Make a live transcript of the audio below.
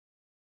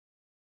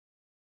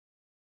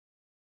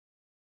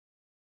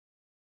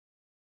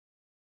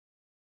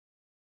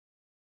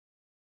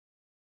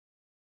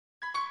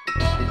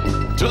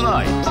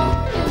Tonight,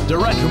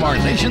 direct from our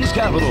nation's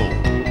capital,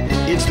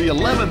 it's the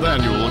 11th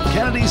annual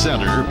Kennedy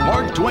Center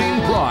Mark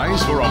Twain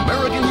Prize for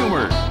American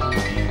Humor,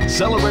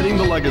 celebrating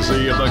the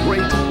legacy of the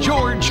great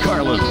George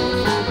Carlin,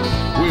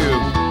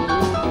 with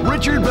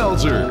Richard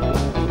Belzer,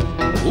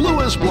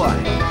 Louis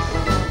Blythe,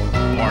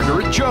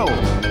 Margaret Cho,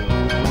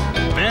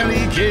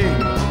 Fanny King,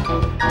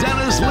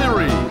 Dennis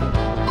Leary,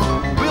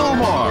 Bill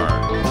Maher,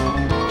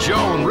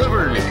 Joan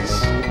Rivers,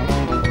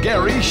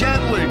 Gary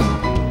Shandling,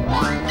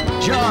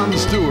 Jon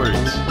Stewart,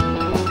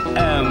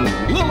 and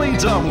Lily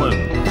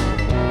Tomlin.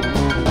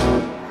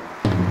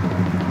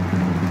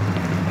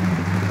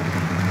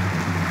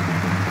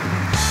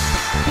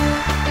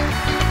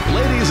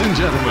 Ladies and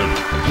gentlemen,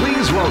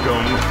 please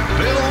welcome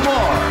Bill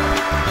Maher.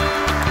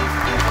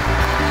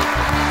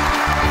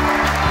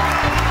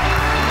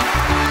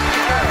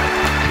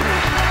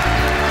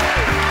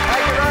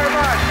 Thank you very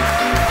much.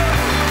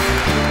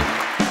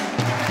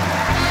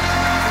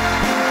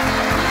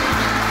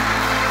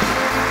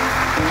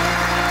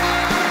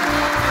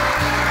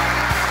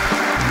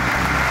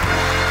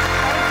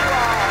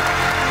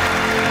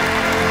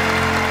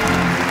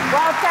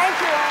 Well, thank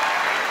you.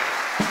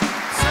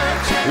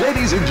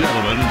 Ladies and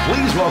gentlemen,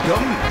 please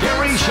welcome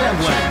Gary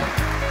Shandling.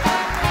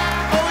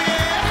 Oh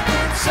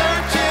yeah,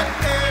 searching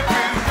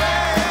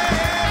everywhere,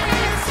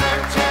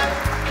 searching.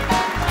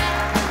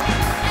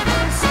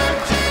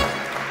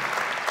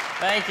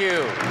 Thank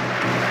you.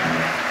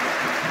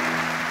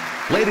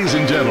 Ladies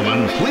and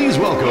gentlemen, please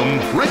welcome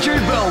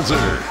Richard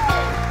Belzer.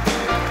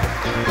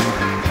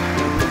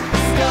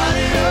 Start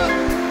it up.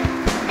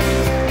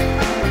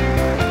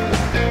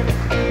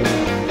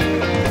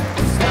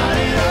 Start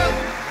it up.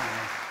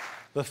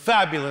 The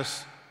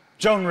fabulous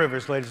Joan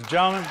Rivers, ladies and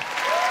gentlemen.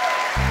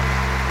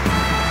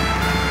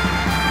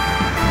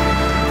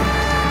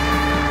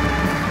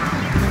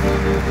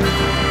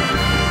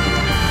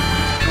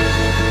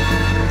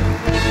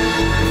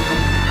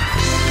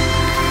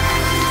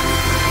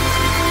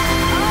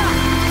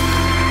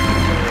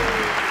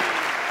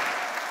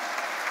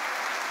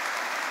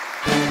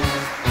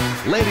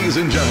 Ladies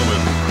and gentlemen,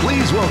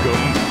 please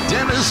welcome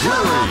Dennis Come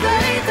on, Leary.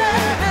 baby,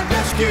 and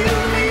rescue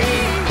me.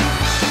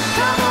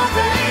 Come on,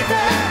 baby,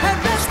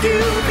 and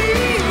rescue me.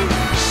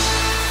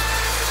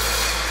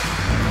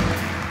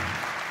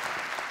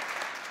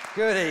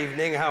 Good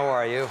evening. How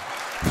are you?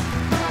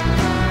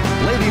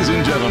 Ladies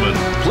and gentlemen,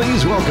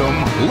 please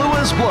welcome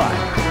Louis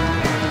Blythe.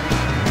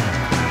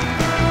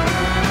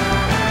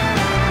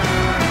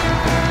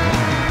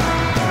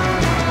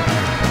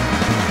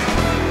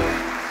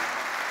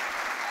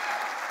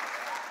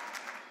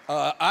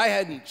 I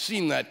hadn't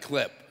seen that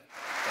clip.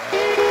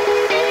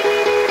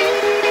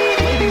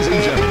 Ladies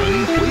and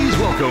gentlemen, please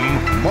welcome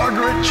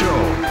Margaret Cho.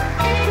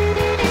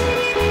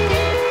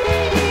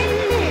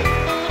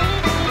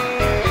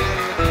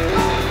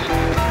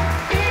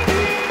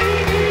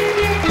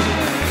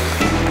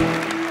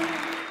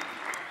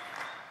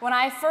 When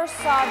I first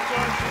saw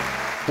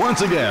George...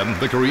 Once again,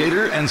 the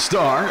creator and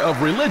star of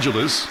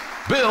Religulous,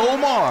 Bill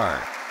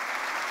Maher.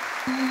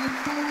 Thank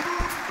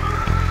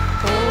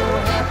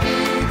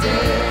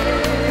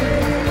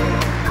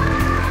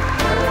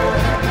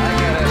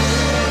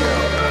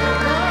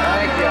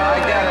you. I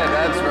get it.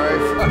 That's very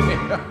funny.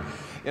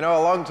 You know,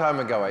 a long time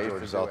ago, I used to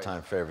George's do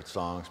all-time favorite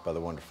songs by the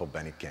wonderful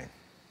Benny King.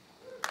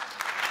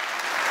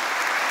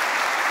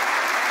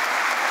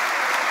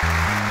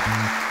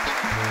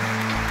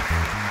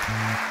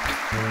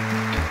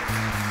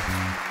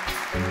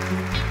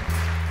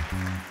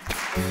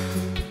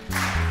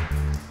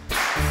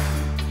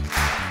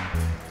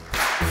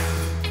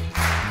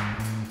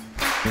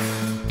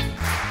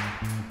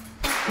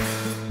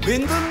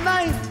 When the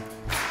night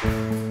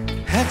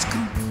has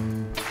come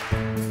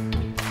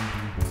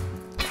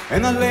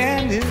and the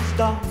land is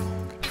dark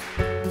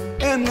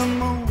and the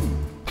moon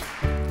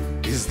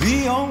is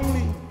the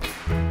only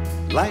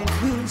light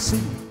we'll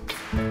see,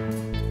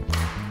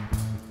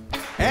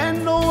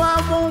 and no, I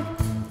won't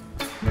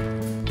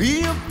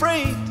be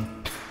afraid.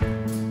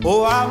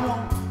 Oh, I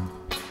won't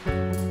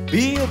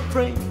be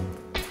afraid,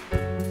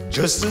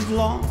 just as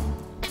long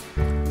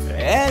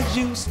as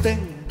you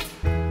stand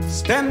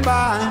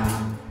by me.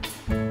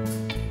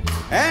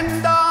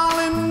 And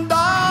darling,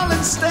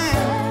 darling,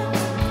 stand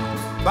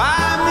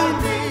by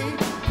me.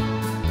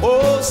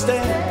 Oh,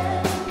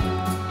 stand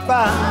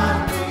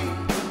by me.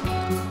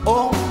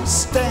 Oh,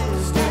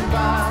 stand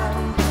by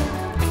me.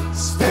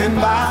 Stand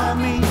by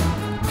me.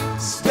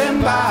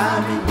 Stand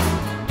by me.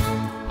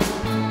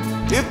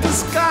 If the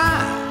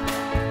sky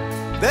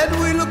that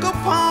we look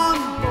upon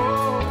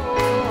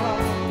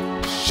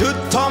should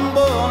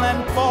tumble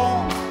and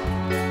fall,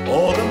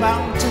 or the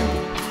mountain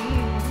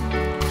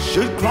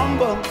should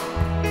crumble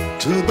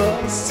to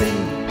the sea,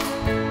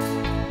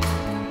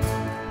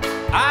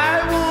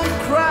 I won't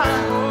cry,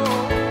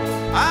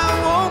 I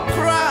won't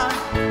cry,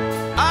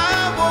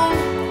 I won't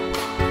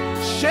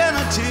shed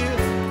a tear,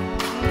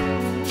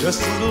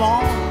 just as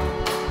long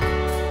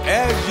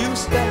as you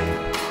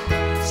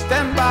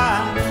stand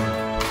by me.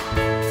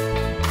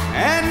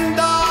 And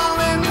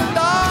darling,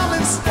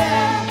 darling,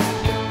 stand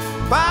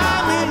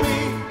by me.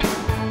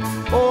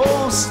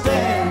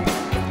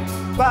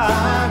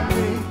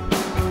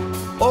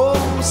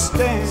 Oh,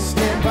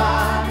 stand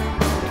by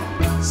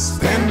me.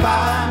 Stand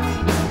by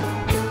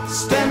me.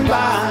 Stand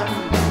by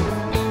me.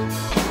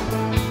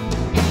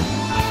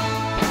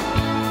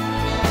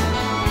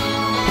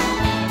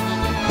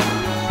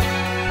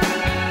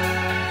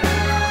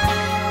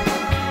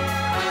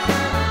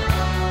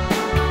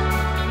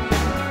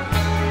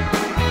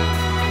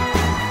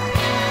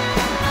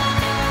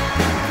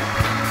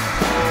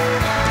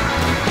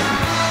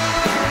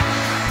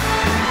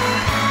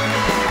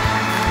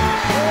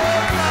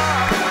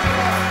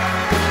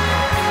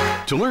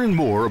 To learn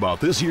more about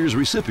this year's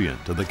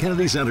recipient of the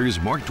Kennedy Center's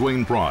Mark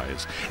Twain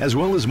Prize, as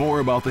well as more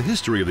about the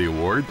history of the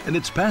award and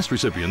its past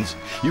recipients,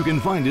 you can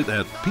find it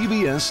at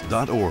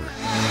pbs.org.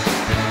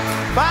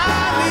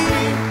 By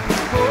me,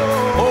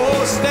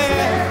 oh,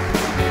 stand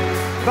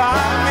by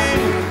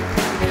me,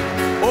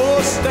 oh,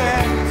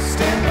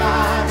 stand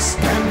by,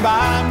 stand